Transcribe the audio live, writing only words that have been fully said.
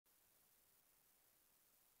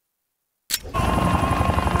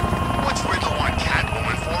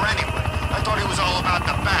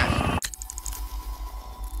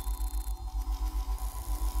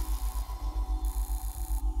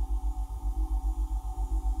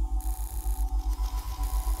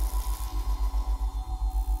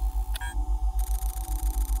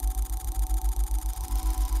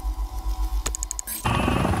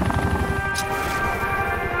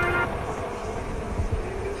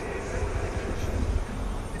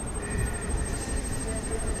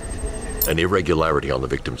An irregularity on the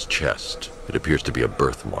victim's chest. It appears to be a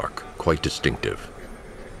birthmark, quite distinctive.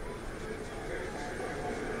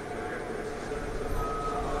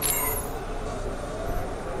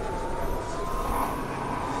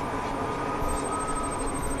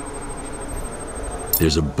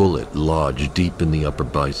 There's a bullet lodged deep in the upper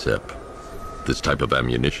bicep. This type of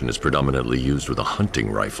ammunition is predominantly used with a hunting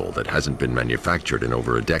rifle that hasn't been manufactured in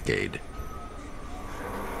over a decade.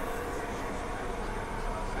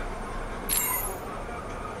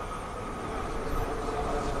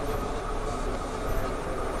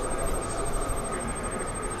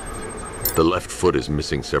 The left foot is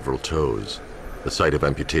missing several toes. The site of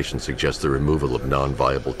amputation suggests the removal of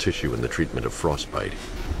non-viable tissue in the treatment of frostbite.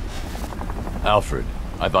 Alfred,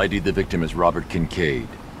 I've ID'd the victim as Robert Kincaid.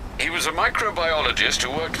 He was a microbiologist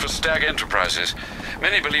who worked for Stag Enterprises.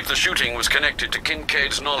 Many believe the shooting was connected to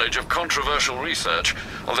Kincaid's knowledge of controversial research,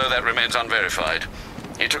 although that remains unverified.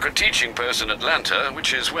 He took a teaching post in Atlanta,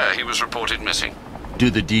 which is where he was reported missing. Do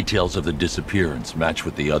the details of the disappearance match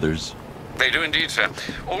with the others? They do indeed, sir.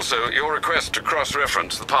 Also, your request to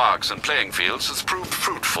cross-reference the parks and playing fields has proved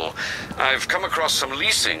fruitful. I've come across some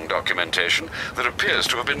leasing documentation that appears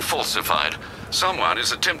to have been falsified. Someone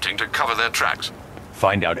is attempting to cover their tracks.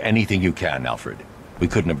 Find out anything you can, Alfred. We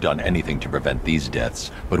couldn't have done anything to prevent these deaths,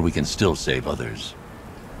 but we can still save others.